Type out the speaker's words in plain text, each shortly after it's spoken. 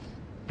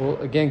Well,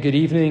 again, good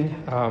evening.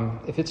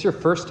 If it's your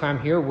first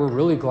time here, we're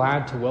really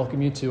glad to welcome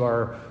you to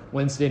our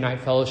Wednesday night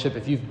fellowship.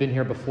 If you've been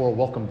here before,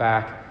 welcome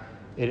back.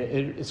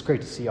 It's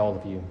great to see all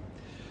of you.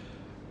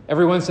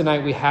 Every Wednesday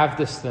night, we have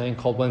this thing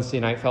called Wednesday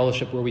night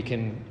fellowship where we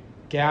can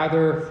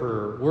gather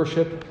for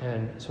worship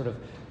and sort of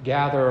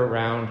gather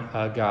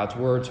around God's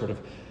word, sort of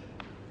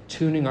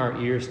tuning our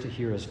ears to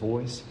hear his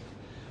voice.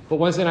 But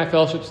Wednesday night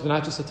fellowship is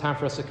not just a time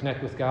for us to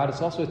connect with God,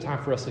 it's also a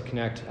time for us to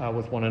connect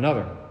with one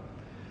another.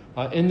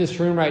 In this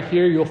room right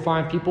here, you'll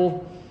find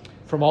people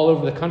from all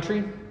over the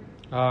country.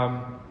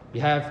 We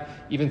have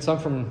even some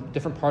from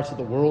different parts of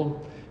the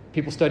world,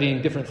 people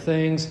studying different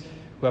things,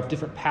 who have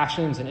different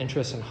passions and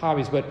interests and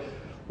hobbies. But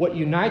what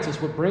unites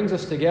us, what brings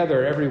us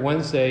together every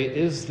Wednesday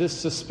is this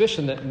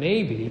suspicion that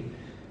maybe,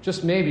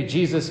 just maybe,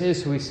 Jesus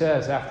is who he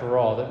says after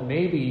all, that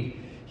maybe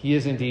he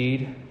is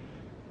indeed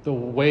the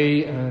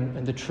way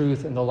and the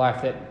truth and the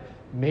life, that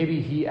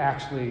maybe he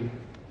actually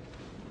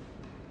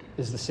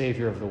is the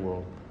Savior of the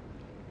world.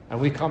 And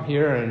we come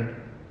here and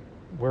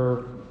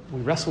we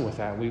wrestle with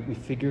that. We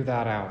figure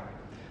that out.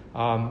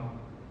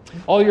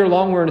 All year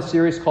long, we're in a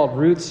series called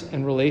Roots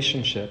and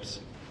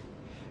Relationships.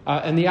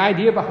 And the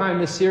idea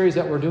behind this series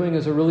that we're doing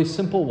is a really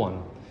simple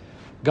one.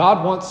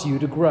 God wants you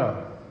to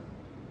grow.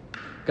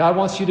 God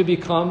wants you to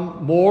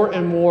become more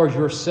and more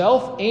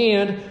yourself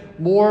and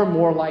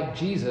more like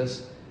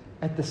Jesus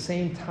at the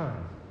same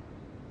time.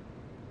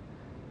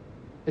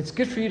 It's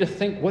good for you to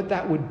think what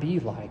that would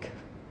be like,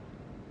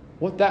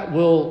 what that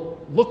will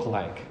look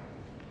like.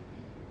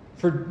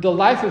 For the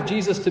life of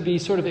Jesus to be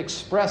sort of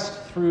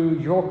expressed through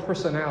your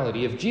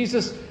personality. If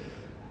Jesus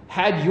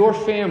had your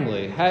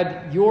family,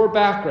 had your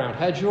background,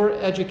 had your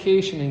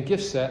education and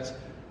gift sets,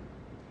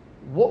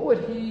 what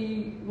would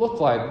he look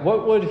like?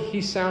 What would he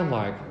sound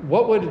like?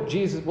 What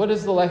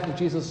does the life of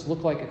Jesus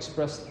look like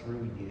expressed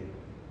through you?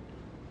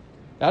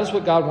 That is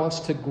what God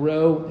wants to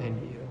grow in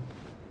you.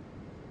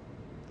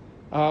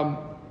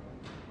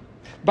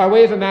 By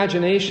way of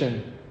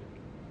imagination,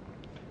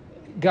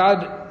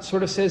 God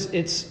sort of says,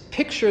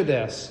 picture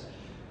this.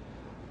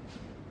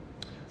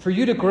 For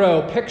you to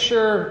grow,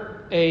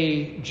 picture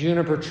a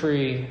juniper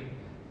tree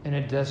in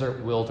a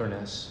desert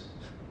wilderness.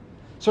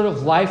 Sort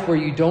of life where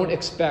you don't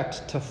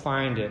expect to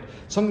find it.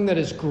 Something that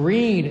is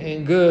green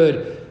and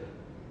good,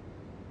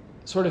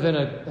 sort of in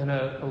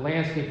a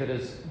landscape that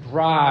is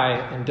dry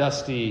and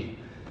dusty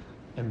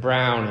and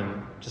brown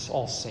and just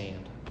all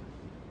sand.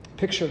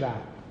 Picture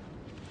that.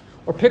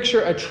 Or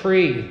picture a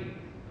tree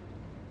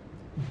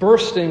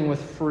bursting with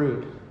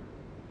fruit,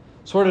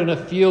 sort of in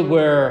a field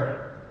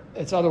where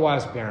it's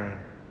otherwise barren.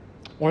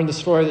 Or in the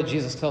story that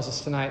Jesus tells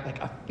us tonight, like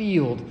a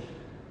field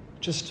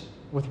just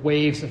with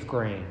waves of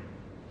grain.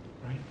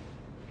 Right?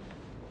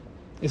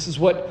 This is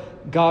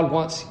what God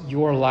wants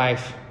your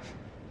life,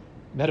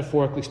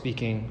 metaphorically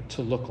speaking,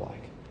 to look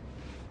like.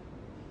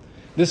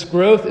 This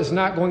growth is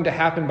not going to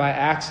happen by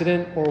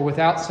accident or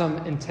without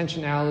some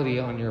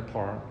intentionality on your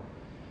part.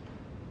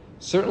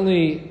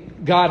 Certainly,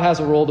 God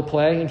has a role to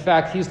play. In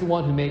fact, he's the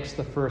one who makes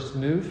the first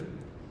move.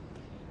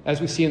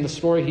 As we see in the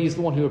story, he's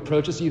the one who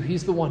approaches you.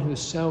 He's the one who is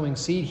sowing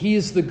seed. He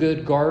is the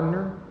good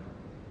gardener.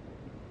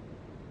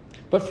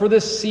 But for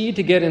this seed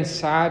to get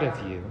inside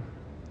of you,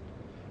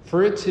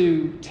 for it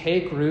to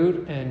take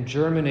root and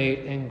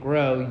germinate and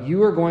grow,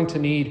 you are going to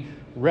need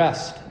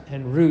rest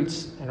and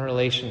roots and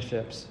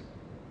relationships.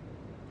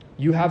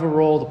 You have a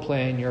role to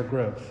play in your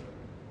growth.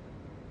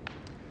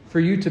 For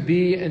you to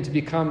be and to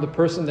become the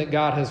person that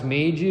God has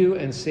made you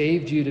and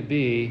saved you to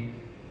be,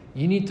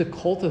 you need to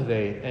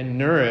cultivate and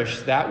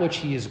nourish that which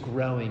he is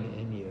growing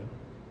in you.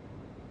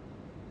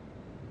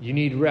 You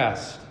need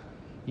rest,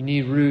 you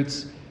need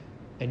roots,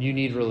 and you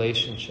need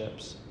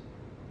relationships.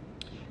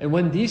 And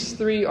when these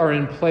three are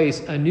in place,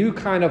 a new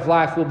kind of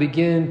life will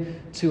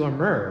begin to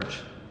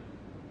emerge.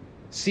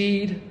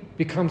 Seed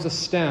becomes a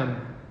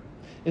stem,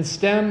 and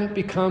stem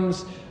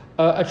becomes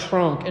a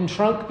trunk, and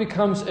trunk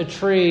becomes a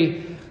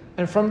tree.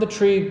 And from the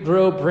tree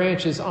grow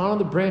branches. On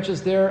the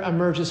branches there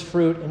emerges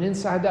fruit. And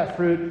inside that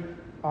fruit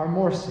are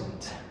more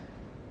seeds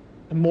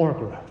and more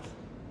growth.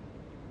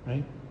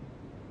 Right?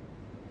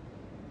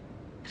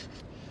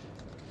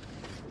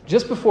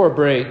 Just before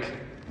break,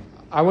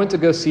 I went to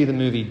go see the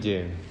movie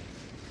Dune.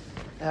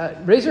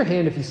 Raise your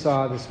hand if you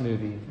saw this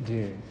movie,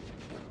 Dune.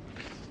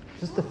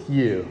 Just a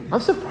few. I'm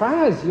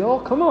surprised,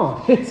 y'all. Come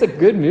on. It's a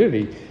good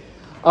movie.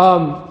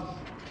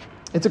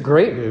 It's a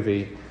great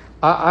movie.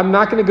 I'm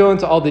not going to go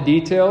into all the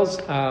details.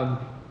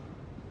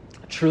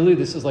 Truly,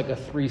 this is like a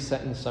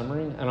 3-sentence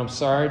summary. And I'm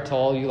sorry to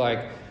all you,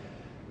 like,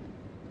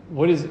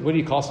 what do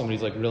you call somebody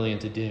who's like really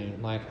into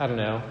Dune? Like, I don't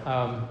know.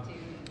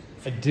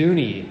 A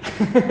Doonie.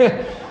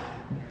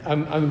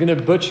 I'm going to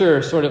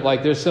butcher sort of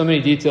like, there's so many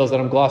details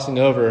that I'm glossing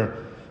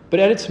over. But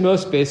at its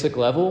most basic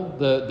level,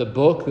 the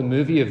book, the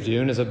movie of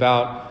Dune is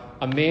about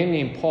a man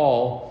named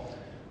Paul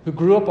who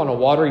grew up on a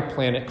watery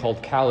planet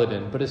called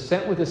Caladan, but is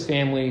sent with his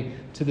family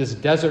to this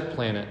desert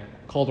planet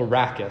called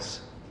Arrakis.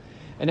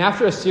 And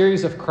after a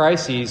series of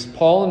crises,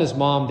 Paul and his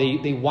mom,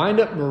 they wind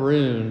up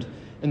marooned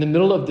in the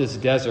middle of this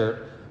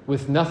desert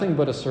with nothing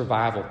but a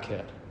survival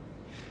kit.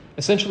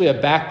 essentially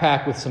a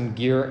backpack with some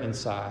gear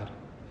inside.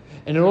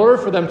 And in order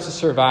for them to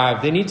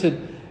survive, they need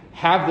to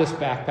have this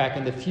backpack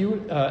and the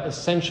few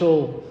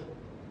essential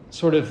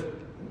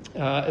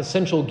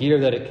gear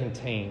that it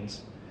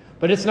contains.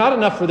 But it's not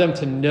enough for them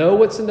to know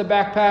what's in the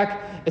backpack.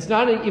 It's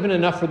not even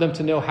enough for them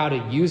to know how to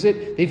use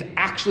it. They've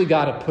actually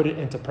got to put it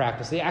into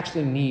practice. They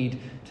actually need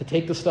to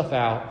take the stuff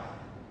out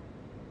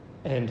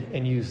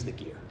and use the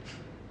gear,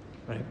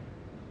 right?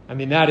 I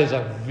mean, that is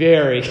a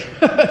very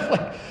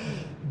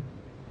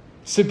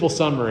simple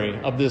summary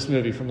of this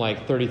movie from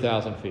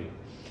 30,000 feet.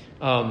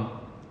 But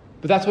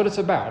that's what it's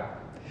about.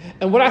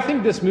 And what I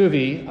think this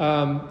movie,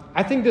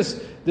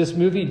 this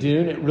movie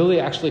Dune, it really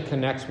actually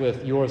connects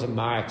with yours and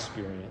my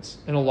experience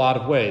in a lot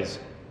of ways,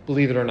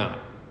 believe it or not.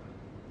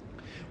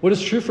 What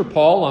is true for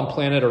Paul on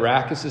planet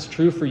Arrakis is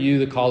true for you,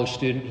 the college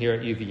student here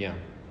at UVM.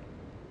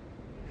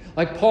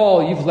 Like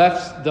Paul, you've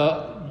left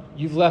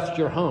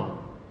your home.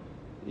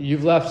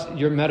 You've left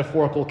your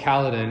metaphorical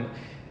Caladan,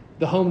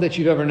 the home that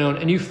you've ever known,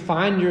 and you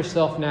find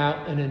yourself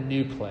now in a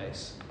new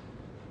place,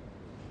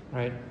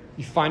 right?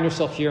 You find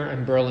yourself here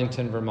in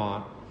Burlington,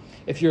 Vermont.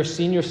 If you're a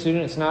senior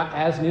student, it's not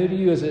as new to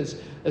you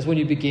as when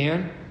you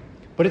began,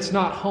 but it's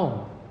not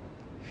home.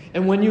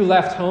 And when you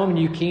left home and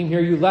you came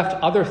here, you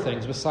left other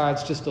things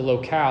besides just a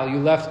locale. You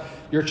left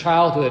your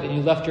childhood and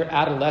you left your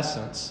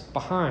adolescence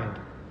behind.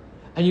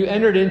 And you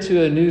entered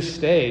into a new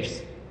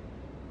stage,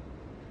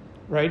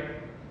 right,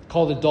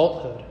 called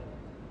adulthood.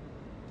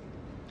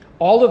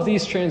 All of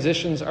these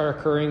transitions are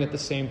occurring at the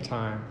same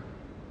time.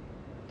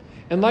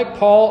 And like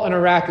Paul and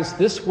Arrakis,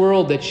 this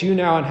world that you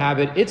now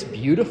inhabit, it's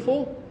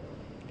beautiful,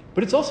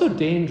 but it's also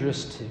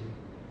dangerous too.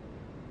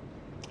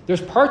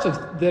 There's parts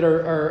that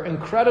are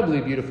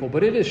incredibly beautiful,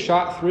 but it is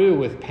shot through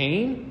with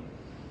pain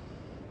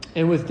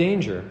and with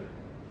danger.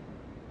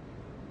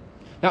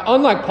 Now,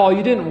 unlike Paul,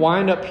 you didn't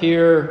wind up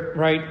here,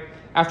 right,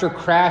 after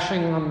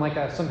crashing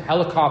on some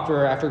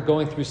helicopter after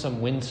going through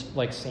some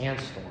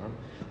sandstorm.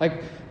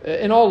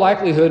 In all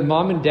likelihood,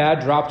 mom and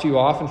dad dropped you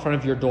off in front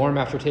of your dorm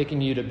after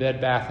taking you to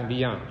Bed Bath &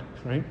 Beyond,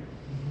 right?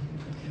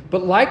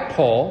 But like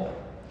Paul,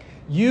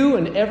 you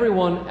and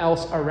everyone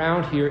else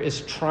around here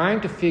is trying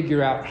to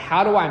figure out,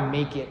 how do I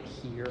make it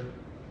here?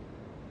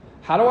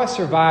 How do I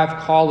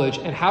survive college?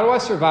 And how do I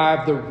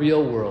survive the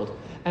real world?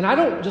 And I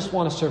don't just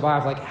want to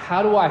survive,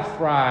 how do I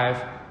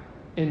thrive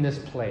in this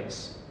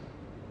place?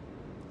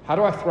 How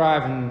do I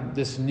thrive in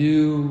this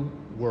new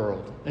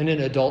world and in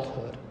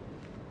adulthood?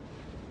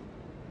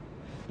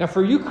 Now,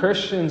 for you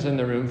Christians in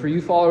the room, for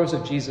you followers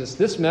of Jesus,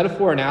 this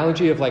metaphor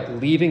analogy of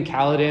leaving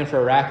Caladan for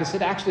Arrakis,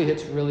 it actually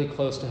hits really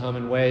close to home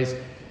in ways,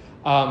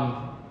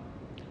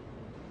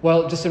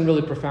 just in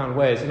really profound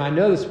ways. And I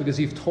know this because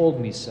you've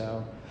told me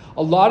so.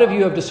 A lot of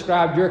you have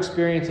described your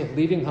experience of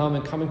leaving home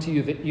and coming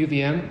to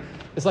UVM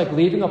as like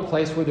leaving a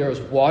place where there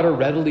is water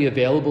readily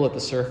available at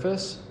the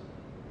surface,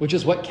 which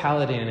is what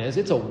Caladan is.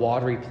 It's a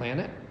watery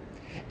planet.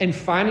 And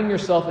finding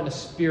yourself in a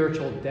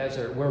spiritual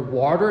desert where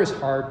water is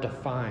hard to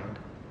find.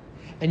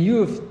 And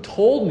you have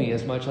told me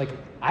as much,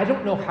 I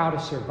don't know how to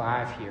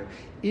survive here.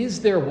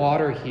 Is there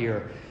water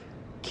here?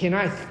 Can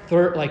I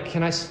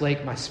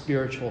slake my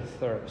spiritual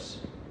thirst?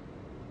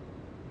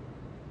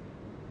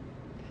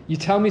 You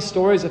tell me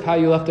stories of how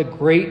you left a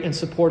great and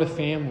supportive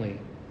family,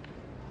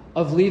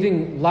 of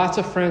leaving lots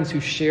of friends who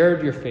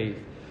shared your faith,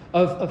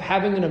 of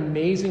having an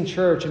amazing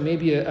church and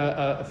maybe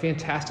a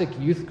fantastic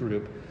youth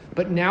group.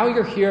 But now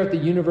you're here at the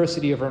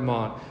University of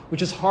Vermont,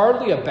 which is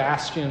hardly a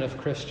bastion of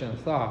Christian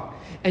thought.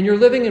 And you're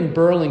living in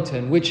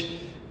Burlington, which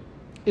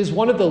is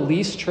one of the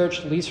least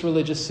church, least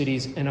religious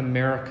cities in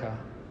America.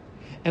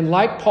 And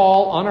like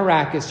Paul on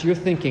Arrakis, you're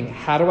thinking,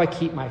 how do I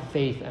keep my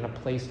faith in a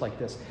place like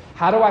this?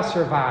 How do I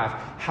survive?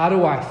 How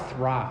do I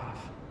thrive?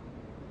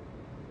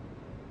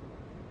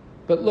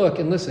 But look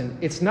and listen,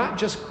 it's not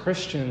just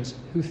Christians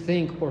who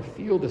think or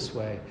feel this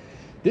way.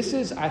 This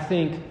is, I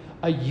think,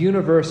 a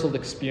universal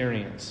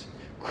experience.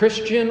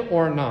 Christian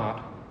or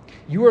not,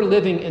 you are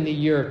living in the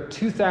year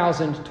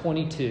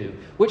 2022,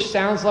 which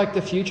sounds like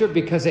the future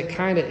because it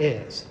kind of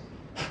is,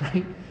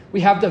 right?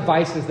 We have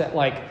devices that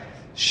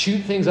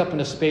shoot things up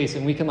into space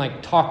and we can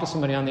talk to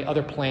somebody on the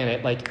other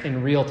planet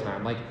in real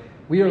time.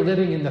 We are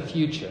living in the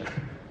future.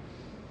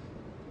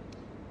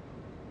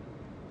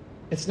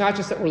 It's not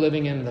just that we're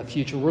living in the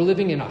future. We're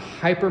living in a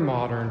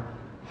hyper-modern,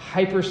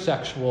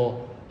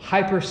 hyper-sexual,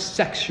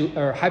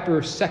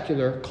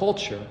 hyper-secular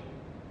culture.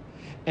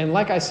 And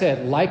like I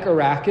said, like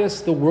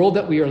Arrakis, the world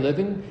that we are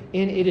living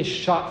in, it is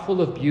shot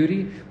full of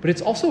beauty, but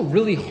it's also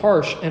really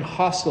harsh and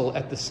hostile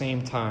at the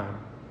same time.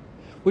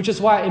 Which is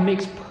why it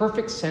makes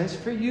perfect sense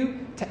for you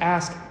to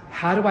ask,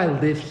 how do I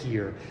live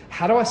here?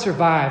 How do I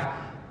survive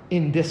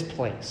in this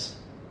place?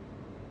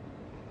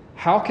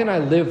 How can I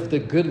live the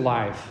good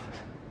life?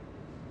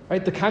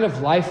 Right? The kind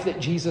of life that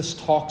Jesus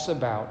talks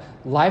about.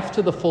 Life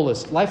to the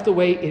fullest. Life the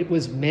way it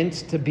was meant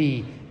to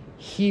be.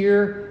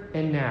 Here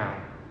and now.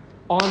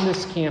 On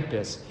this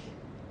campus.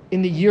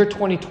 In the year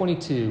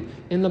 2022.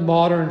 In the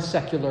modern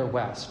secular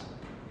West.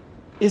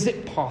 Is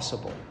it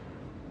possible?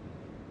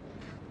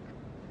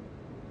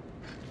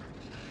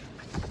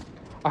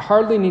 I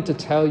hardly need to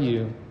tell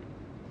you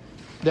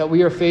that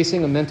we are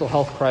facing a mental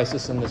health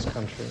crisis in this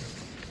country.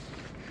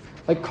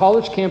 Like,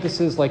 college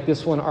campuses like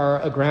this one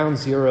are a ground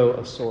zero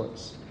of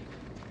sorts.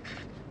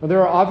 Now,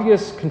 there are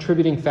obvious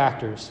contributing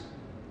factors,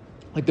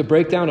 like the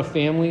breakdown of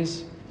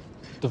families,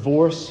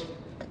 divorce,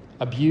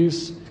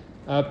 abuse,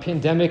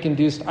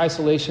 pandemic-induced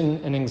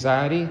isolation and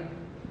anxiety.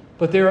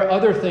 But there are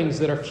other things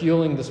that are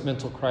fueling this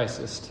mental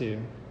crisis too.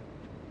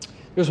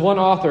 There's one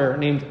author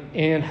named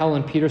Anne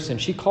Helen Peterson.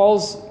 She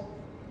calls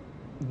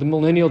the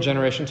millennial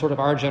generation, sort of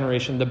our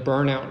generation, the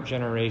burnout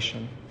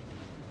generation.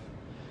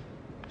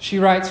 She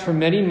writes, "For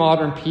many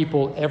modern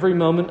people, every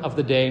moment of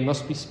the day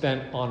must be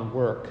spent on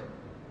work,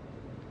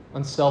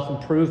 on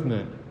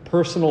self-improvement,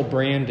 personal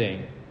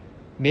branding,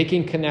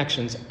 making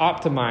connections,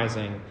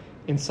 optimizing,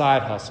 and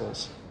side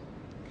hustles.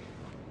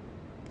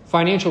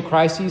 Financial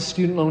crises,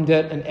 student loan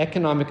debt, and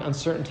economic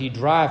uncertainty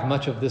drive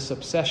much of this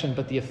obsession,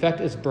 but the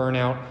effect is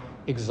burnout,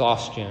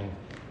 exhaustion,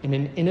 and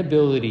an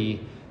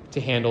inability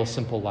to handle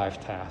simple life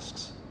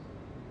tasks."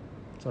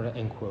 Sort of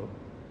end quote.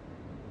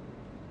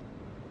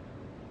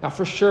 Now,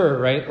 for sure,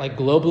 right, like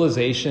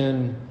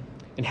globalization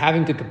and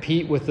having to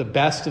compete with the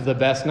best of the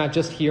best, not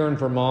just here in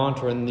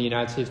Vermont or in the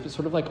United States, but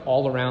sort of like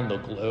all around the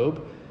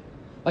globe,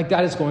 like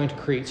that is going to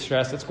create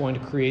stress. That's going to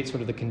create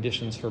sort of the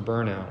conditions for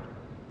burnout.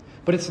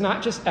 But it's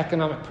not just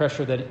economic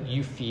pressure that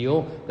you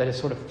feel that is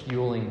sort of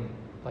fueling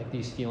like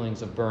these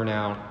feelings of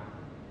burnout,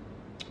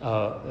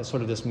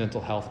 sort of this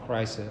mental health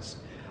crisis.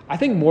 I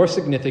think more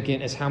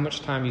significant is how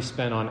much time you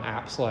spend on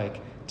apps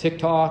like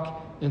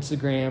TikTok,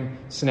 Instagram,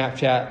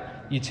 Snapchat,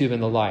 YouTube,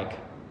 and the like.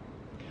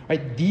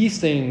 Right? These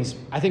things,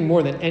 I think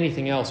more than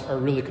anything else, are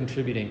really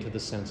contributing to the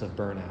sense of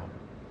burnout.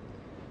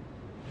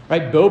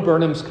 Right? Bo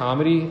Burnham's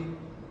comedy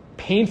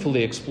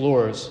painfully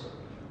explores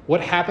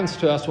what happens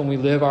to us when we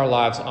live our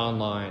lives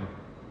online,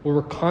 where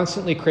we're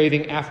constantly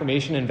craving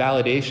affirmation and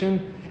validation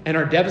and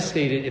are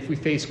devastated if we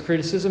face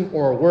criticism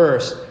or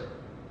worse,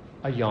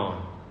 a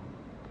yawn.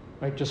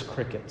 Right? Just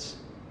crickets.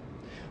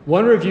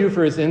 One review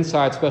for his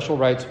Inside special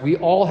writes, "We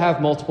all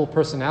have multiple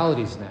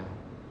personalities now.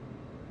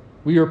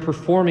 We are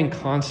performing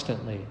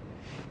constantly.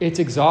 It's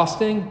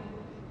exhausting,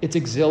 it's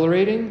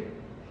exhilarating,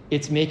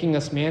 it's making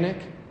us manic,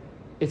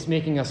 it's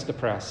making us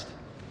depressed."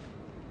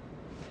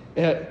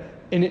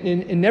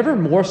 And never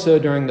more so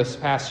during this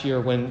past year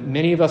when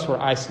many of us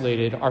were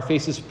isolated, our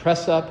faces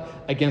pressed up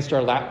against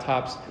our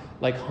laptops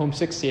like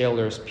homesick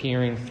sailors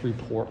peering through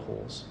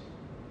portholes.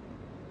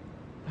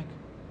 Like,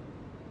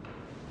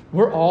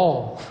 we're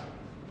all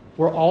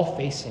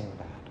facing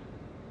that.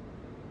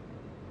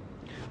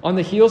 On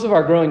the heels of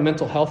our growing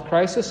mental health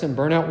crisis and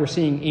burnout, we're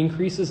seeing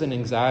increases in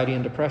anxiety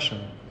and depression.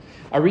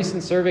 A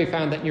recent survey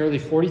found that nearly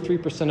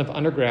 43% of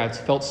undergrads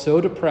felt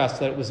so depressed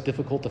that it was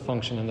difficult to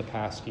function in the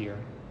past year.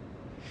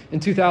 In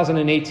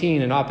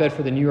 2018, an op-ed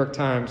for the New York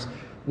Times,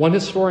 one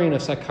historian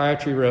of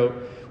psychiatry wrote,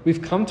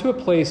 "We've come to a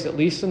place, at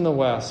least in the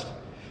West,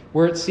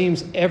 where it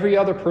seems every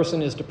other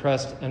person is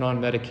depressed and on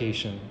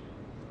medication."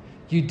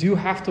 You do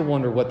have to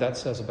wonder what that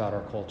says about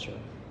our culture.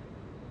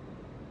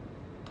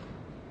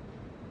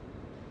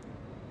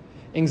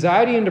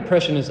 Anxiety and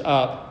depression is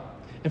up,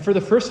 and for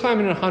the first time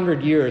in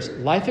 100 years,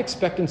 life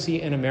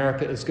expectancy in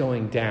America is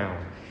going down.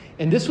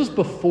 And this was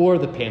before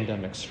the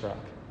pandemic struck.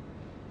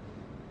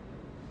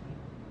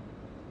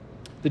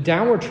 The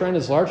downward trend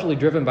is largely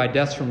driven by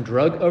deaths from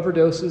drug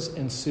overdoses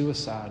and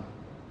suicide.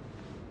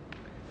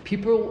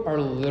 People are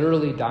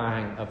literally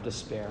dying of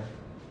despair.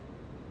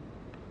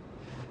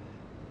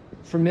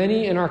 For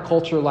many in our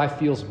culture, life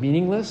feels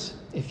meaningless,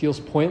 it feels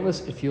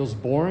pointless, it feels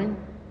boring.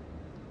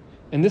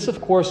 And this,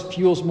 of course,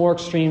 fuels more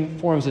extreme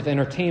forms of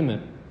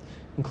entertainment,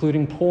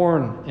 including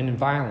porn and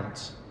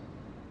violence.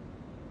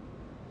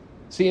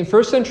 See, in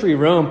first century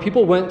Rome,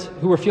 people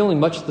who were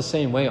feeling much the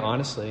same way,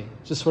 honestly,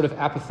 just sort of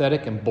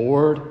apathetic and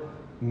bored,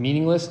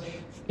 meaningless.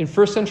 In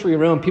first century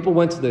Rome, people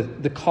went to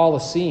the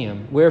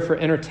Colosseum, where for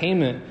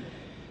entertainment,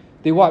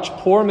 they watched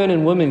poor men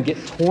and women get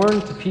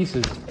torn to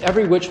pieces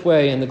every which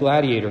way in the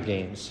gladiator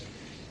games.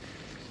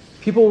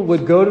 People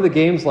would go to the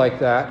games like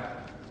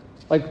that,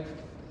 like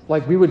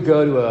we would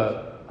go to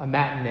a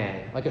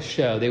matinee, like a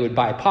show. They would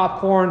buy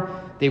popcorn,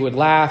 they would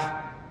laugh,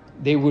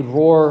 they would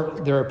roar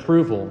their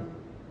approval.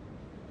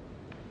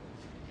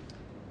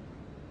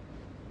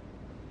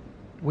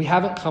 We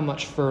haven't come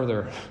much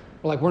further.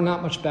 We're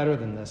not much better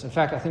than this. In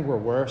fact, I think we're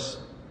worse.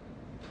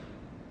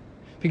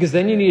 Because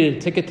then you needed a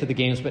ticket to the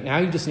games, but now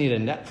you just need a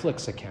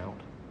Netflix account.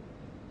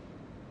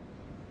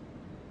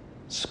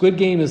 Squid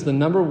Game is the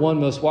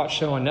 #1 most watched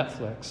show on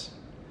Netflix.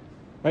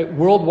 Right?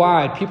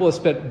 Worldwide, people have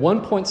spent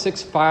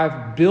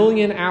 1.65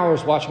 billion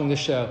hours watching this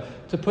show.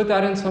 To put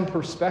that in some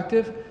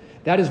perspective,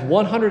 that is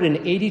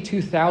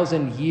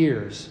 182,000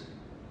 years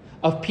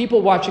of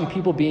people watching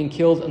people being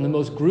killed in the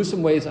most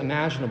gruesome ways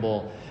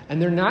imaginable.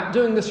 And they're not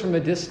doing this from a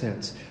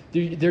distance.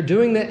 They're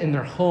doing that in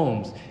their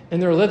homes,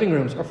 in their living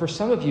rooms, or for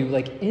some of you,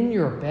 like in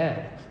your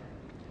bed,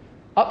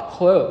 up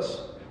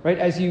close, right?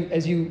 As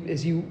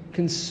you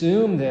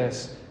consume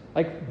this,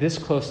 like this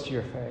close to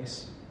your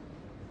face,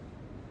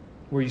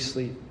 where you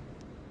sleep.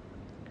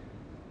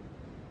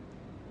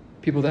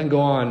 People then go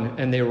on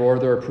and they roar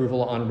their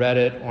approval on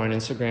Reddit or on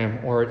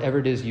Instagram or whatever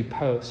it is you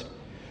post,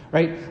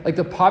 right? Like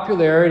the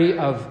popularity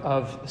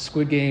of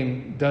Squid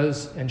Game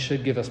does and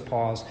should give us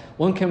pause.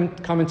 One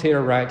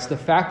commentator writes, the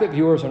fact that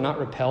viewers are not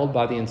repelled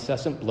by the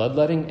incessant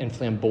bloodletting and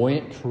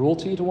flamboyant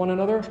cruelty to one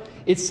another,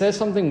 it says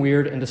something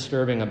weird and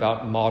disturbing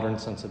about modern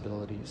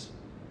sensibilities.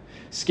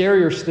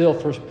 Scarier still,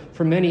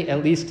 for many,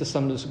 at least to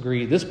some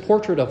degree, this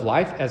portrait of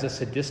life as a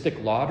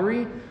sadistic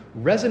lottery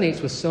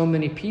resonates with so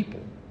many people.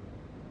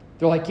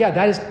 They're like, yeah,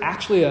 that is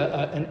actually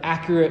an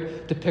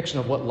accurate depiction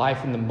of what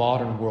life in the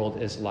modern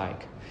world is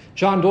like.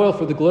 John Doyle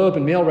for The Globe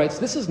and Mail writes,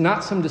 this is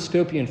not some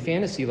dystopian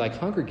fantasy like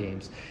Hunger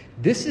Games.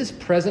 This is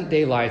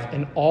present-day life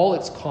in all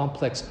its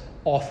complex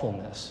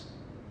awfulness.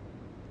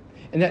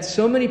 And that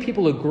so many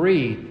people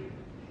agree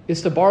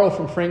is, to borrow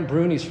from Frank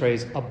Bruni's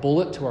phrase, a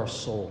bullet to our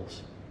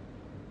souls.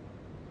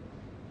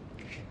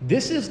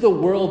 This is the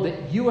world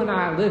that you and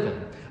I live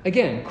in.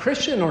 Again,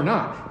 Christian or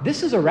not,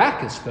 this is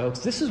Arrakis, folks.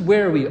 This is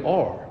where we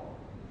are.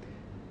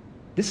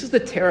 This is the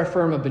terra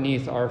firma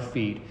beneath our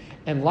feet.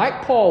 And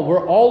like Paul,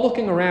 we're all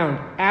looking around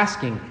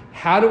asking,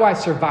 how do I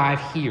survive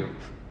here?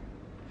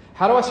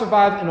 How do I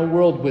survive in a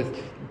world with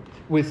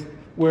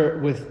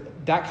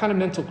that kind of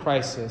mental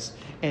crisis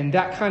and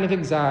that kind of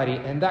anxiety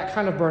and that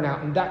kind of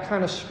burnout and that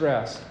kind of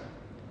stress,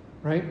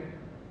 right?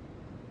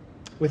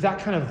 With that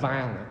kind of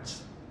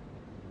violence.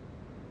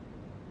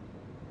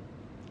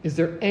 Is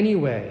there any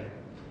way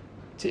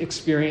to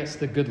experience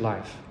the good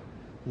life,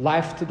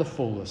 life to the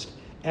fullest,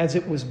 as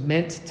it was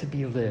meant to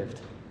be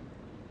lived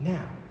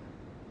now?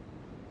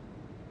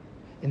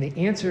 And the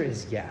answer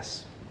is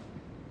yes.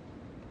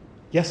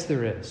 Yes,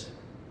 there is.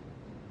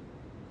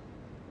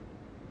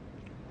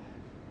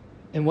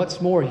 And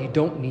what's more, you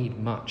don't need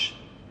much.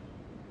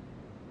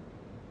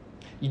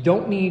 You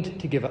don't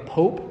need to give up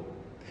hope,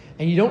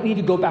 and you don't need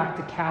to go back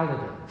to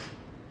Caladan.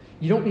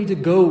 You don't need to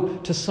go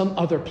to some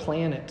other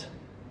planet.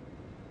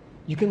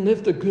 You can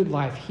live the good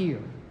life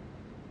here.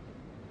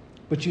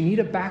 But you need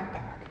a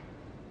backpack.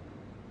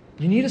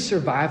 You need a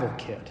survival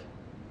kit.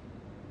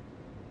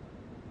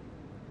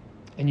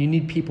 And you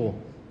need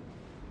people.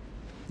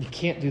 You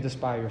can't do this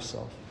by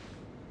yourself.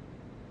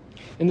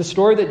 In the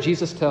story that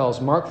Jesus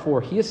tells, Mark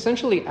 4, he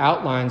essentially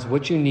outlines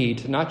what you need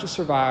to not just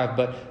survive,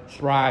 but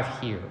thrive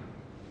here.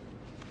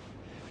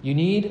 You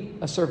need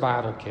a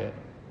survival kit.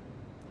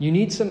 You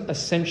need some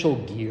essential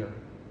gear.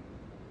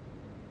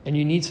 And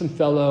you need some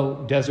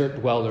fellow desert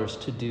dwellers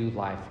to do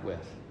life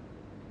with.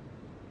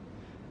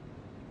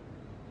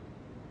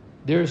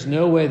 There's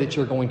no way that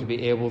you're going to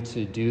be able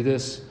to do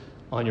this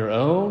on your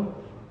own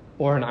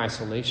or in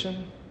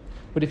isolation.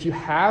 But if you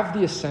have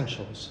the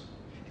essentials,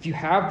 if you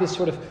have this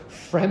sort of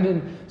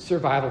Fremen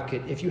survival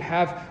kit, if you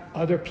have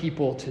other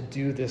people to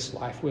do this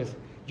life with,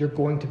 you're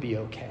going to be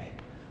okay.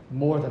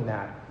 More than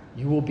that,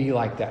 you will be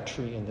like that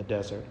tree in the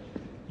desert.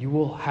 You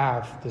will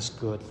have this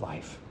good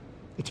life.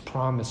 It's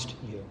promised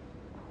you.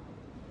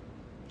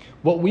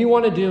 What we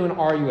want to do in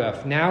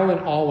RUF now and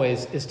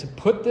always is to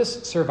put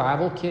this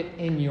survival kit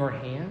in your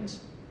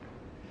hands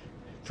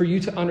for you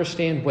to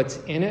understand what's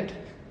in it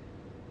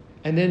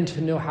and then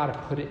to know how to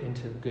put it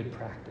into good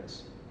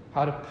practice,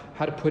 how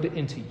to put it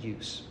into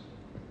use.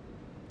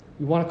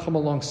 We want to come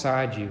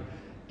alongside you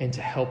and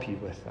to help you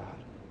with that.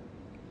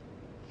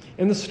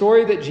 In the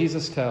story that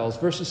Jesus tells,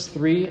 verses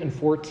 3 and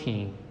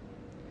 14,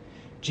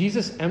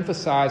 Jesus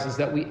emphasizes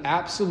that we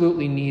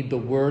absolutely need the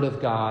Word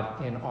of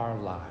God in our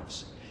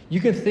lives. You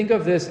can think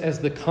of this as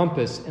the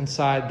compass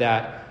inside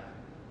that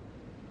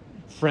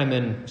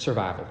Fremen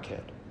survival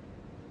kit.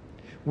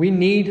 We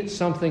need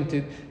something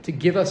to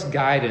give us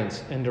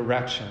guidance and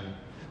direction.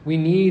 We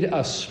need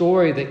a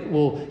story that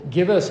will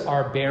give us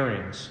our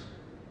bearings,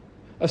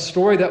 a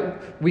story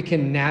that we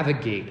can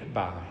navigate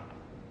by.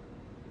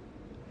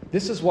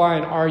 This is why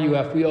in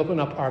RUF we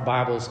open up our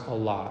Bibles a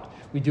lot.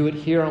 We do it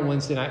here on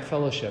Wednesday Night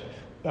Fellowship.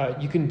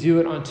 You can do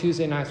it on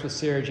Tuesday nights with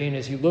Sarah Jane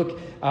as you look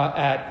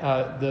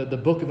at the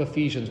book of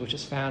Ephesians, which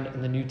is found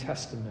in the New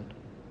Testament.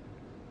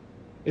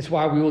 It's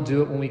why we will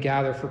do it when we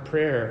gather for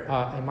prayer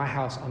in my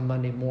house on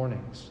Monday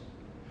mornings.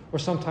 Or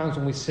sometimes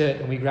when we sit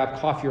and we grab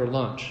coffee or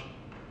lunch.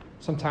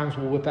 Sometimes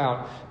we'll whip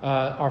out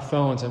our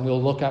phones and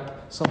we'll look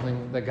up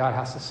something that God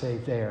has to say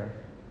there.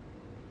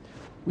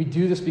 We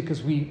do this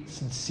because we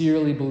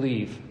sincerely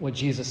believe what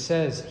Jesus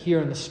says here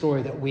in the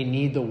story, that we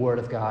need the Word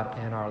of God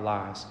in our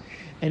lives.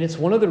 And it's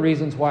one of the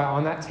reasons why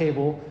on that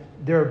table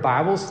there are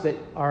Bibles that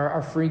are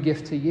our free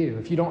gift to you.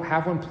 If you don't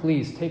have one,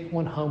 please take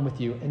one home with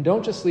you. And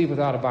don't just leave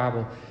without a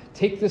Bible.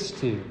 Take this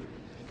too.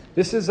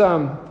 These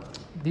are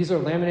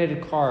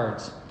laminated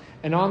cards.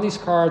 And on these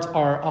cards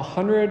are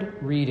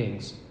 100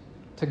 readings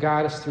to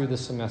guide us through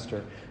this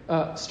semester.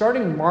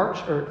 Starting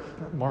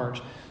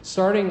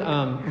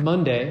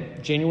Monday,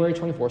 January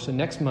 24th, so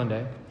next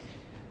Monday,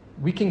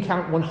 we can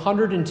count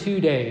 102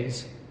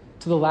 days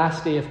to the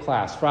last day of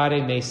class,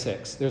 Friday, May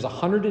 6th. There's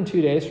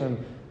 102 days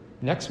from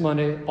next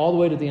Monday all the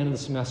way to the end of the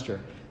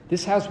semester.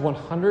 This has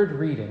 100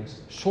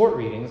 readings, short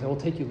readings, that will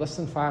take you less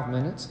than 5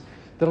 minutes,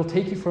 that'll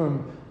take you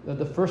from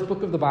the first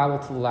book of the Bible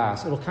to the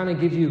last. It'll kind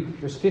of give you,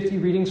 there's 50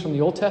 readings from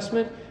the Old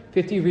Testament,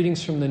 50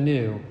 readings from the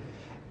New.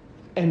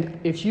 And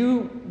if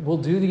you will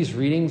do these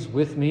readings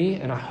with me,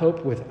 and I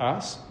hope with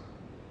us,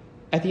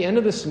 at the end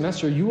of the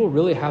semester, you will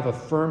really have a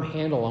firm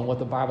handle on what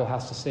the Bible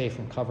has to say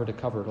from cover to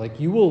cover. Like,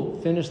 you will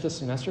finish the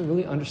semester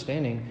really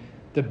understanding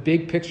the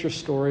big picture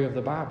story of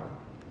the Bible.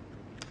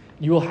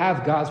 You will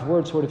have God's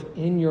word sort of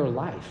in your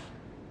life,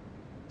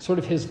 sort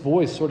of his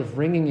voice sort of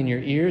ringing in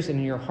your ears and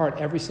in your heart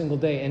every single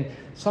day. And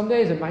some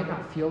days it might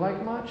not feel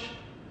like much,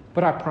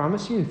 but I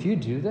promise you, if you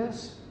do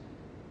this,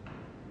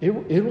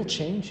 it will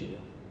change you.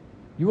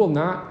 You will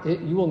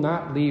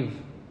not leave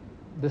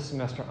this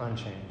semester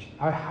unchanged.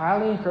 I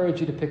highly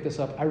encourage you to pick this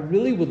up. I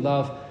really would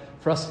love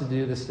for us to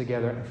do this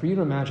together and for you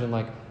to imagine,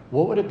 like,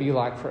 what would it be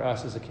like for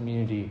us as a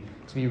community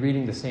to be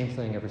reading the same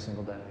thing every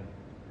single day?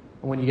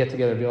 And when you get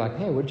together, be like,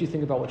 hey, what did you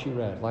think about what you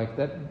read? Like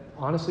that,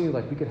 honestly,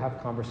 like we could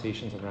have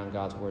conversations around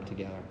God's word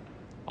together.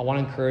 I want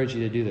to encourage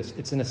you to do this.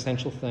 It's an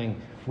essential thing.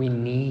 We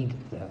need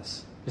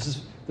this. This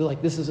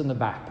is in the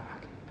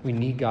backpack. We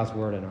need God's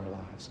word in our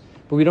lives.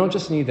 But we don't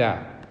just need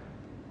that.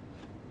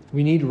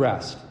 We need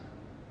rest.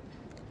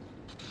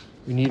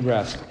 We need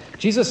rest.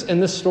 Jesus, in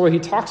this story, he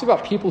talks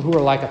about people who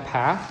are like a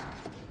path,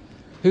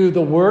 who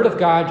the word of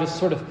God just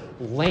sort of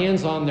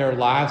lands on their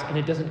lives and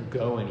it doesn't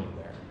go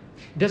anywhere.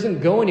 It doesn't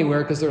go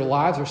anywhere because their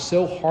lives are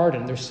so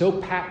hardened. They're so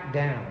packed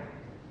down.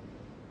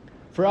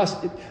 For us,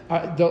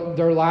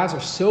 their lives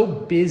are so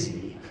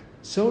busy,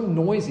 so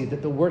noisy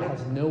that the word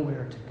has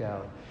nowhere to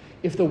go.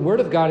 If the word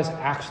of God is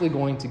actually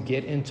going to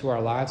get into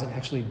our lives and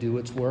actually do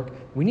its work,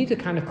 we need to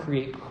kind of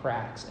create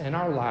cracks in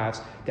our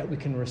lives that we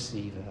can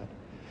receive it.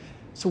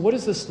 So what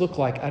does this look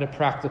like at a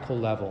practical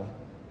level?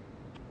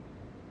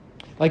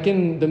 Like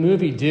in the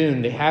movie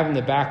Dune, they have in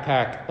the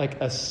backpack like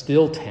a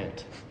still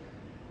tent.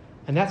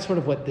 And that's sort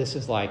of what this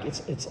is like.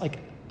 It's like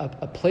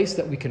a place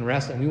that we can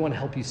rest, and we want to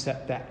help you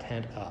set that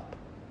tent up.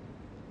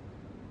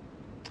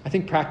 I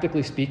think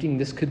practically speaking,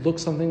 this could look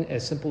something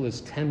as simple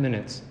as 10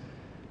 minutes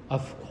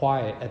of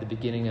quiet at the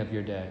beginning of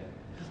your day.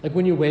 Like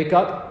when you wake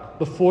up,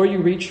 before you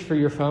reach for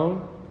your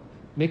phone,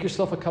 make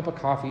yourself a cup of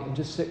coffee and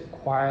just sit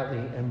quietly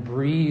and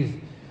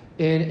breathe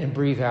in and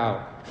breathe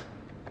out.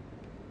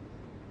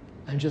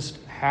 And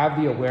just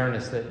have the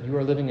awareness that you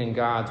are living in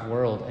God's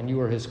world and you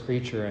are his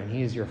creature and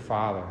he is your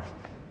Father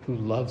who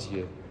loves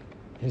you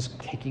and is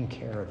taking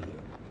care of you.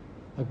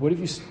 Like, what have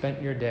you spent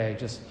your day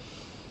just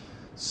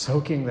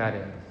soaking that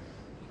in?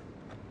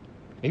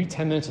 Maybe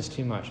 10 minutes is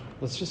too much.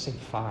 Let's just say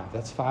 5.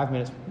 That's 5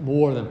 minutes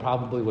more than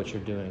probably what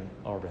you're doing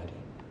already.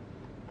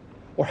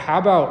 Or how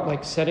about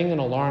like setting an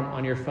alarm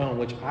on your phone,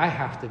 which I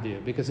have to do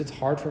because it's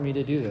hard for me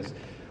to do this.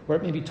 Or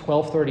at maybe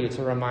 12:30, it's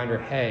a reminder,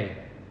 hey,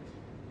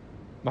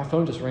 my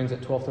phone just rings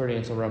at 12:30 and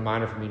it's a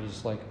reminder for me to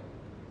just like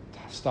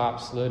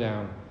stop, slow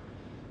down,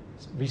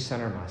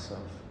 recenter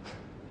myself.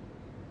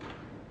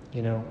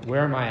 You know,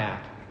 where am I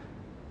at?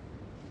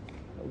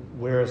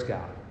 Where is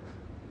God?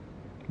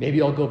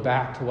 Maybe I'll go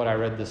back to what I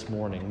read this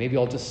morning. Maybe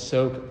I'll just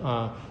soak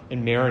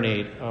and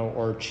marinate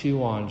or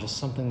chew on just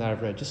something that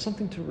I've read, just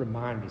something to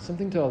remind me,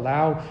 something to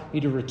allow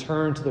me to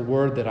return to the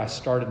word that I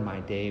started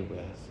my day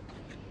with.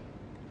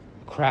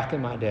 A crack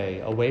in my day,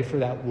 a way for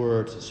that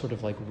word to sort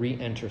of like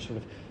re-enter, sort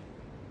of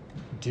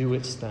do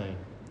its thing.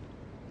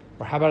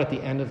 Or how about at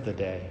the end of the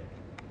day?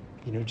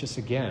 You know, just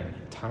again,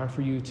 time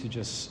for you to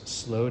just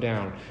slow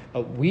down.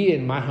 We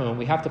in my home,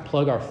 we have to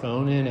plug our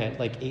phone in at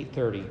like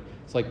 8:30.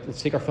 It's like,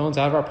 let's take our phones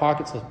out of our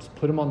pockets, let's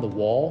put them on the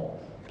wall,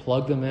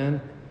 plug them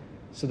in,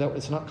 so that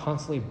it's not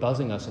constantly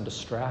buzzing us and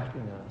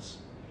distracting us.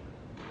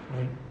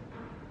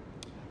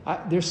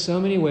 Right? There's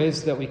so many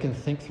ways that we can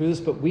think through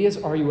this, but we as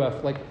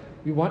RUF, like,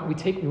 we want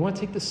to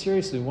take this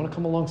seriously. We want to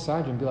come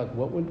alongside you and be like,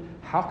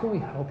 how can we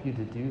help you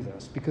to do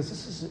this? Because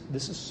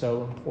this is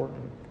so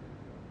important.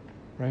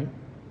 Right?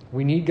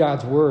 We need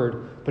God's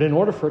word, but in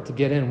order for it to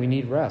get in, we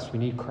need rest. We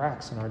need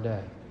cracks in our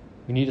day.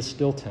 We need a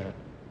still tent.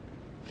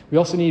 We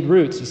also need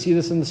roots. You see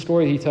this in the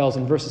story he tells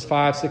in verses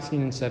 5,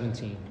 16, and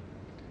 17.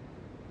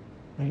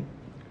 Right?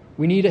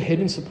 We need a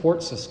hidden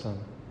support system.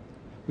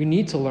 We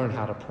need to learn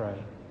how to pray.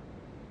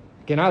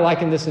 Again, I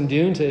liken this in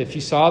Dune to, if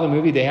you saw the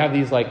movie, they have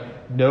these like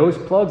nose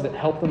plugs that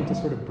help them to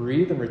sort of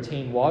breathe and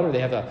retain water.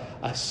 They have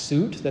a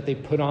suit that they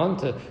put on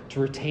to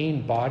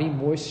retain body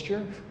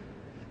moisture.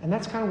 And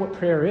that's kind of what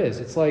prayer is.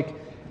 It's like,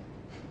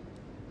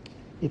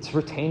 it's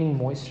retaining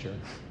moisture.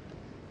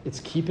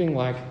 It's keeping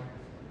like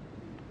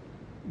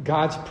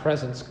God's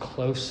presence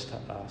close to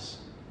us.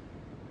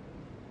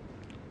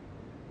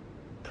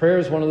 Prayer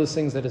is one of those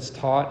things that is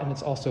taught and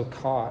it's also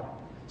caught.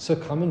 So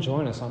come and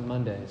join us on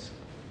Mondays.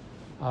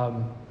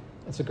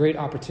 It's a great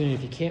opportunity.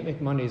 If you can't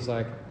make Mondays,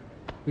 like,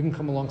 we can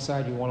come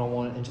alongside you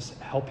one-on-one and just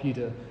help you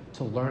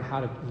to learn how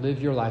to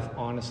live your life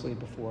honestly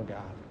before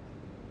God.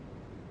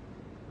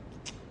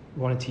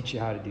 We want to teach you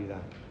how to do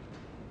that.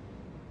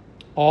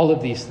 All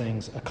of these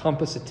things, a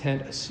compass, a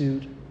tent, a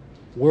suit,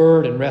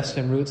 word and rest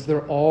and roots,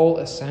 they're all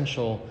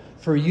essential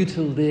for you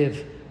to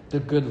live the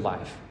good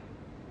life.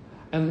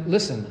 And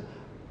listen,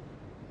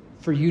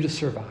 for you to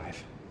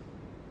survive.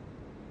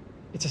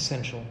 It's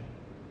essential.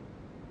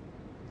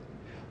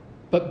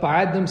 But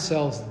by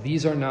themselves,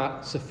 these are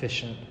not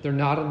sufficient. They're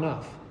not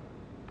enough.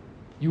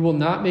 You will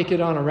not make it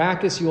on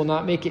Arrakis. You will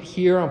not make it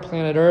here on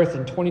planet Earth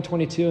in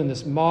 2022 in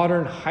this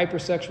modern,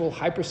 hypersexual,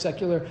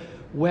 hypersecular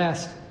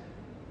West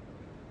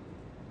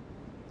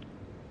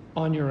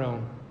on your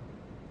own.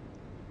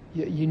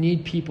 You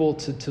need people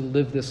to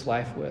live this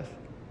life with,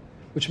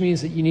 which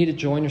means that you need to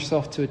join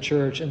yourself to a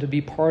church and to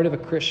be part of a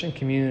Christian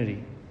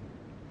community.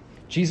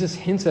 Jesus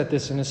hints at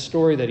this in his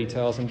story that he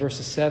tells in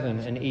verses 7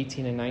 and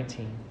 18 and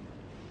 19.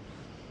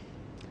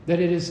 That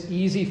it is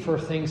easy for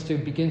things to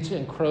begin to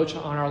encroach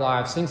on our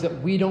lives, things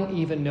that we don't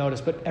even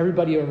notice, but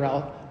everybody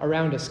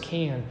around us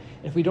can. And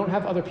if we don't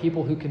have other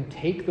people who can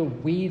take the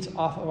weeds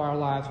off of our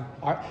lives,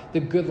 the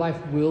good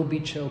life will be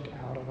choked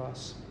out of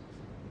us.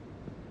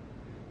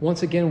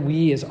 Once again,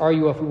 we as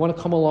RUF, we want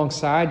to come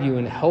alongside you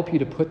and help you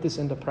to put this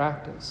into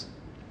practice.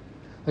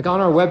 Like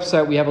on our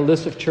website, we have a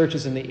list of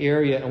churches in the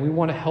area, and we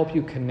want to help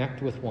you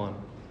connect with one.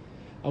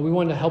 We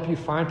want to help you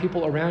find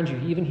people around you,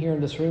 even here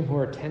in this room, who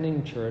are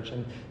attending church,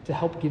 and to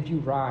help give you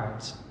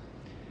rides.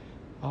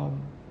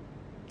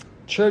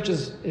 Church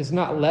is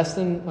not less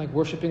than like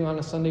worshiping on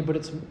a Sunday, but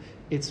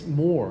it's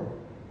more,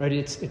 right?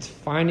 It's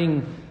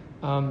finding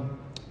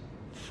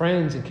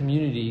friends and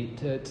community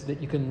that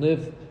you can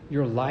live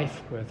your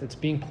life with. It's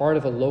being part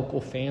of a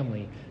local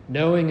family,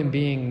 knowing and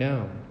being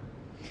known.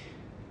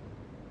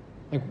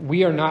 Like,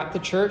 we are not the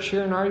church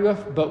here in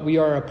RUF, but we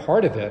are a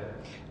part of it.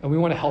 And we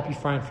want to help you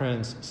find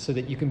friends so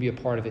that you can be a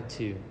part of it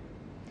too.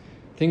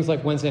 Things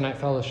like Wednesday night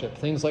fellowship,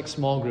 things like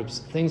small groups,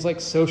 things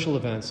like social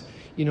events.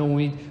 You know,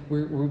 we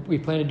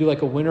plan to do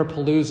like a winter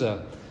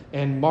palooza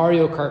and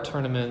Mario Kart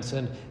tournaments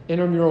and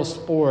intramural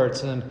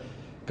sports and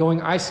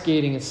going ice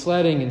skating and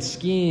sledding and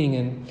skiing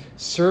and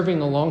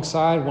serving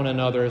alongside one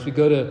another as we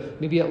go to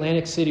maybe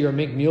Atlantic City or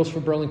make meals for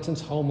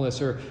Burlington's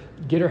homeless or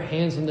get our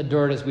hands in the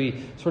dirt as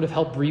we sort of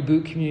help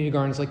reboot community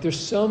gardens. Like, there's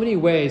so many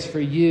ways for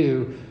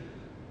you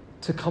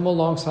to come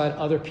alongside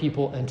other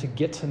people and to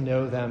get to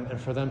know them and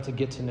for them to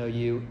get to know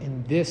you.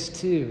 And this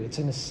too, it's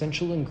an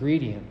essential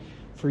ingredient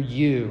for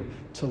you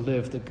to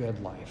live the good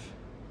life,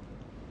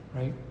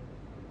 right?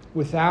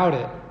 Without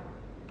it,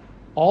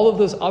 all of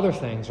those other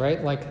things,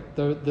 right? Like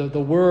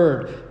the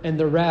word and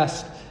the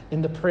rest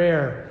and the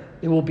prayer,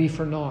 it will be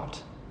for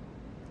naught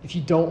if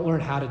you don't learn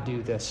how to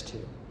do this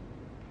too.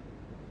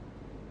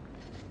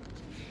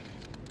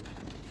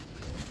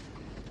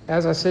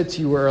 As I said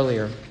to you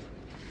earlier,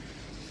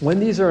 when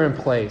these are in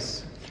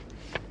place,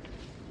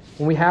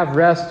 when we have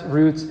rest,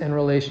 roots, and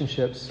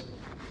relationships,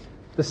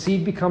 the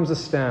seed becomes a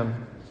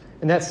stem,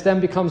 and that stem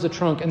becomes a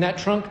trunk, and that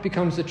trunk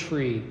becomes a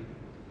tree.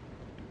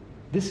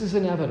 This is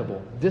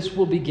inevitable. This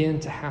will begin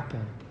to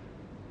happen.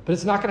 But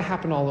it's not going to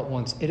happen all at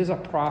once. It is a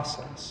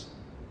process.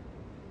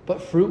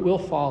 But fruit will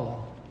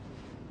follow.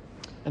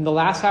 And the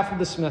last half of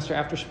the semester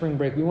after spring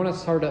break, we want to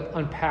start to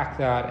unpack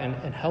that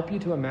and help you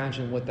to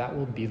imagine what that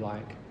will be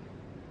like.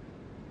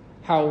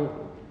 How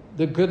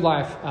the good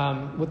life,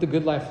 what the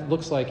good life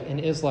looks like and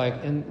is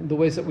like, and the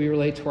ways that we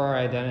relate to our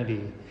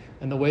identity,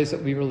 and the ways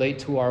that we relate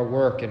to our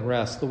work and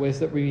rest, the ways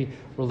that we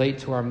relate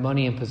to our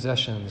money and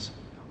possessions,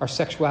 our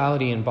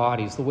sexuality and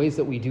bodies, the ways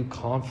that we do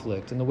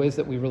conflict, and the ways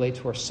that we relate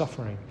to our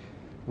suffering,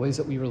 ways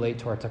that we relate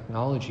to our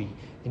technology,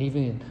 and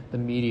even the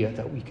media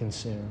that we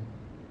consume.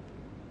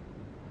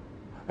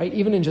 Right?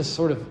 Even in just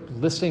sort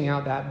of listing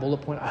out that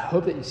bullet point, I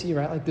hope that you see,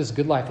 right, like this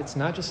good life, it's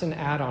not just an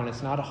add-on,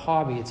 it's not a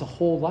hobby, it's a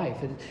whole life.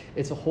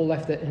 It's a whole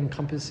life that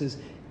encompasses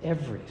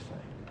everything.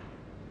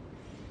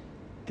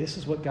 This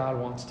is what God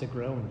wants to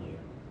grow in you.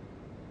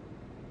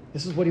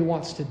 This is what he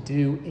wants to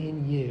do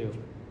in you.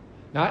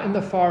 Not in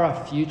the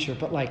far-off future,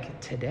 but like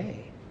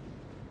today.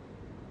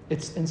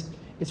 It's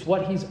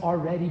what he's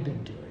already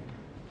been doing.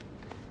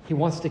 He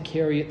wants to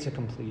carry it to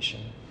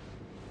completion.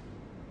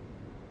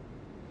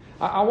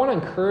 I want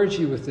to encourage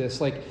you with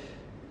this. Like,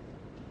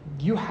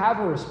 you have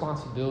a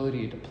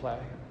responsibility to play.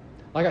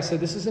 Like I said,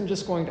 this isn't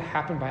just going to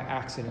happen by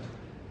accident.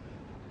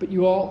 But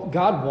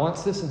God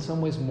wants this in some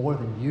ways more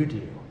than you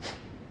do.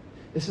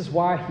 This is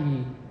why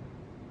he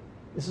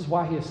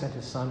has sent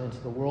his son into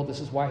the world. This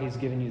is why he's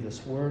given you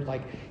this word.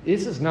 Like,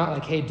 this is not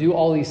like, hey, do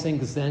all these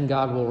things, then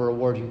God will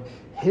reward you.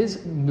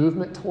 His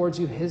movement towards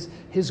you,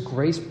 his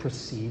grace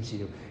precedes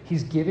you.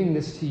 He's giving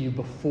this to you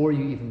before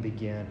you even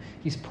begin.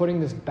 He's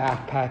putting this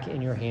backpack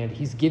in your hand.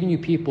 He's giving you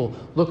people,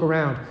 look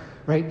around,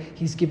 right?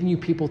 He's giving you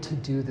people to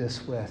do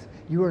this with.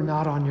 You are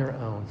not on your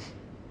own.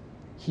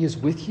 He is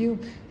with you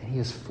and he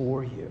is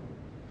for you.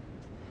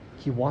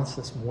 He wants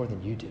this more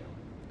than you do,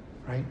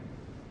 right?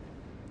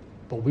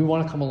 But we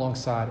want to come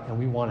alongside and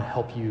we want to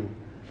help you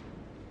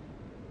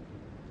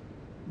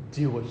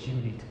do what you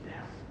need to do,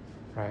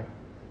 right?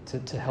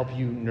 To help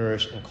you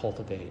nourish and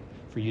cultivate,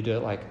 for you to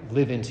like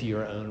live into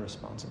your own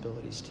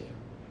responsibilities too,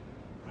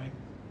 right?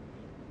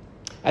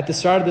 At the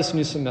start of this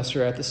new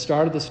semester, at the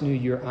start of this new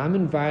year, I'm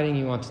inviting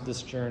you onto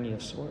this journey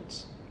of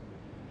sorts.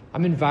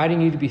 I'm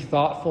inviting you to be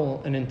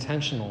thoughtful and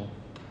intentional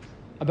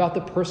about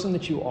the person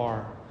that you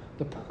are,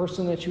 the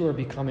person that you are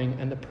becoming,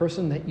 and the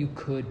person that you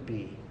could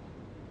be.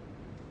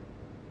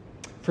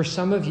 For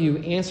some of you,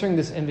 answering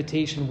this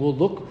invitation will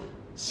look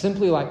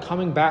Simply like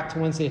coming back to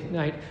Wednesday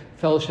night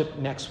fellowship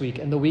next week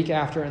and the week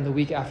after and the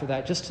week after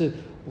that, just to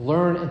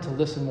learn and to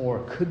listen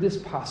more. Could this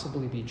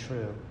possibly be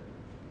true?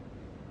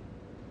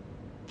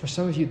 For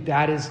some of you,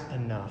 that is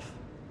enough.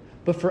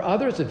 But for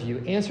others of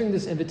you, answering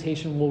this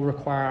invitation will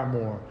require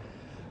more.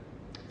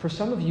 For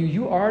some of you,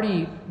 you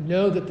already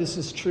know that this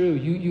is true.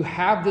 You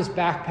have this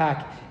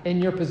backpack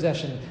in your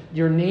possession.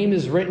 Your name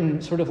is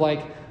written sort of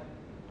like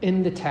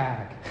in the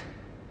tag.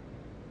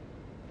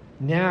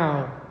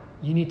 Now,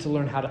 you need to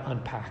learn how to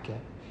unpack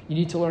it. You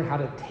need to learn how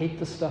to take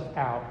the stuff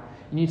out.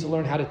 You need to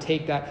learn how to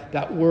take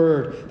that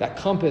word, that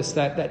compass,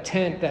 that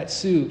tent, that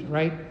suit,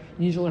 right?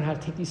 You need to learn how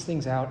to take these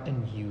things out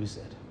and use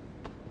it.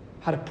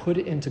 How to put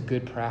it into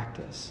good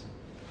practice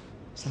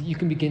so that you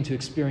can begin to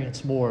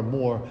experience more and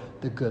more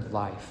the good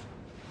life.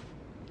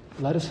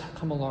 Let us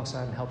come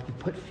alongside and help you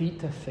put feet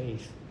to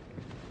faith.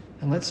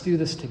 And let's do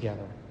this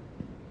together.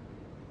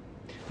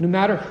 No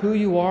matter who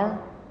you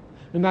are,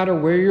 no matter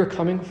where you're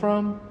coming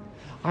from,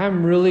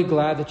 I'm really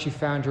glad that you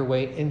found your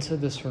way into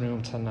this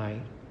room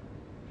tonight.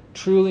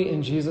 Truly,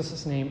 in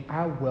Jesus' name,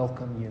 I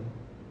welcome you.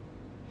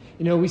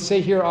 You know, we say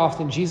here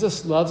often,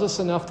 Jesus loves us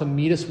enough to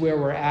meet us where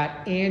we're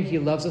at, and he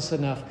loves us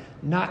enough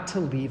not to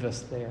leave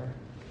us there.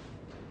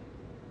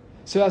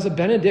 So as a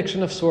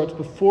benediction of sorts,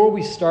 before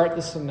we start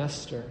the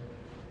semester,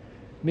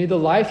 may the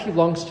life he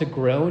longs to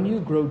grow in you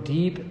grow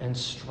deep and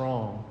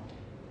strong.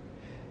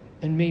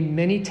 And may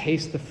many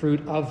taste the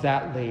fruit of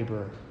that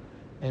labor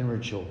and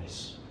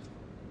rejoice.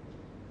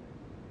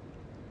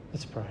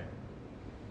 Let's pray.